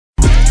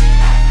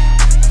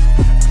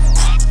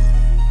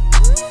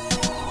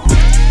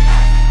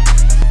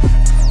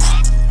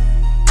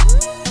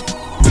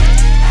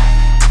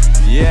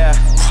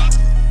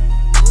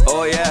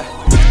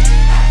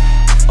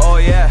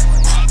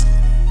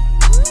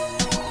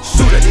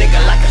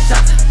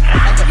shots.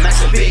 Like a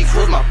Max and Biggs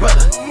was my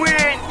brother.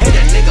 Hit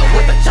a nigga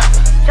with a chopper.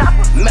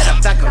 Matter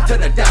of fact, I'm to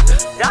the doctor.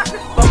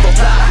 Bumble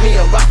fly, me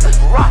a roster.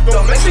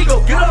 Don't make me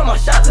go get all my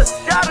Shottas.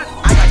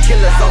 I got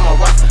killers on my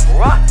roster.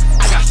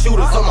 I got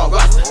shooters on my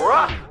roster.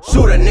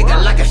 Shoot a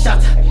nigga like a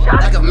shotter.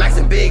 Like a Max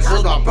and Biggs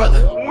was my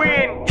brother.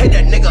 Hit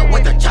that nigga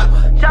with a chopper.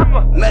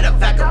 Matter of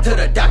fact, I'm to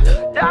the doctor.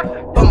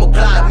 Bumble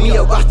fly, me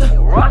a roster.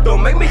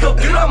 Don't make me go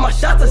get all my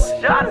Shottas.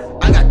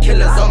 I got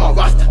killers on my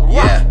roster.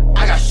 Yeah,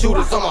 I got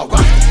shooters on my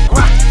roster.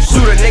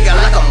 Shoot a nigga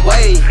like I'm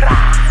Wade.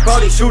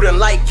 Brody shooting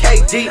like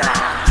KD.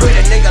 Treat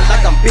a nigga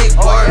like I'm Big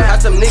Bird.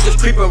 Got some niggas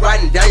creeping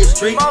riding down your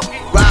street.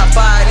 Ride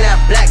by in that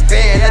black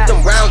van, let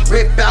them rounds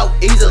rip out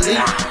easily.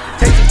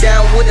 Take you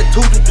down with a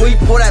 2 to 3,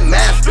 pull that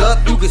mask up,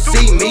 you can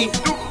see me.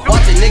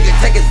 Watch a nigga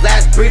take his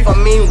last breath,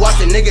 watch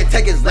a nigga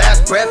take his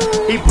last breath.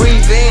 He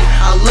breathe in,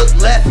 I look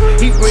left,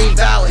 he breathe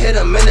out, hit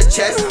him in the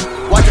chest.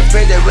 Watch a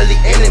friend that really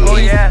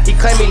enemies. He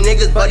claim me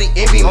niggas, but he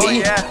envy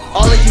me.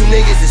 All of you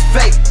niggas is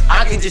fake,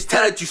 I can just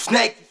tell that you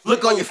snake.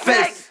 Look on your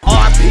face.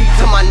 RP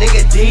to my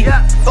nigga D.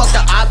 Fuck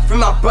the ops for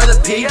my brother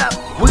P.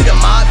 We the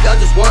mob, y'all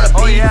just wanna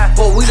be.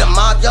 But we the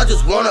mob, y'all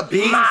just wanna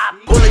be.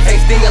 Bullets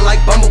ain't stinging like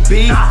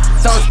bumblebees.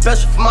 Something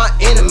special for my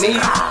enemies.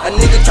 A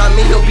nigga try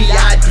me, he'll be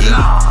ID.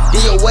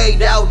 Then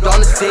weighed out on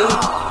the scene.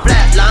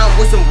 Flatline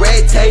with some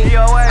red tape.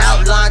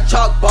 Outline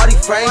chalk body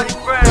frame.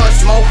 Gun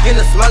smoke in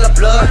the smell of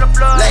blood.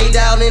 Lay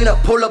down in a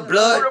pool of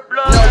blood.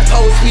 No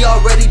post, he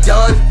already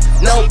done.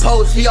 No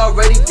post, he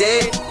already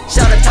dead.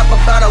 Shot a top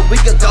about a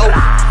week ago.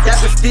 That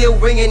was still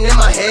ringing in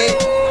my head.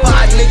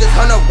 5 niggas,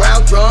 100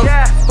 round drums.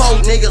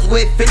 4 niggas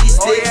with 50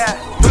 sticks.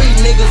 3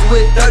 niggas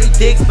with 30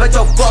 dicks, but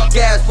your fuck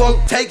ass won't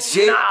take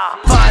shit.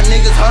 5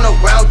 niggas, 100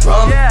 round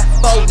drums.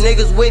 4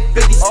 niggas with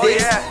 50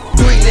 sticks.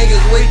 3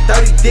 niggas with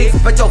 30 dicks,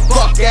 but your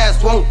fuck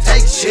ass won't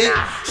take shit.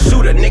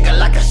 Shoot a nigga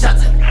like a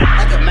shotter.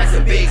 Like a Max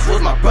and Biggs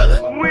was my brother.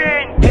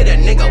 Hit a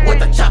nigga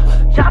with a chopper.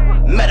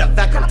 Matter of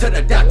fact, I'm to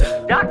the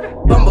doctor.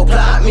 Bumble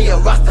fly, me a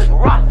roster.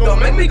 Don't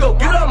make me go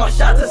get all my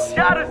Shottas.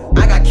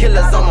 I got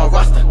killers on my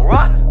roster.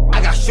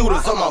 I got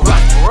shooters on my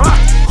roster.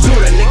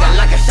 Shoot a nigga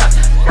like a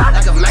shotter.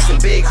 Like a Max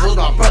and Biggs was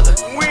my brother.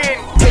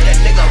 Hit a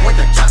nigga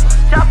with a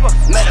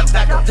chopper. Matter of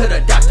fact, I'm to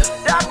the doctor.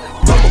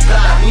 Bumble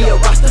fly, me a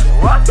roster.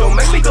 Don't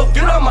make me go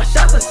get all my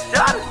Shottas.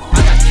 I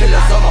got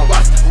killers on my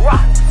roster.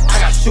 I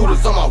got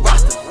shooters on my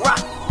roster.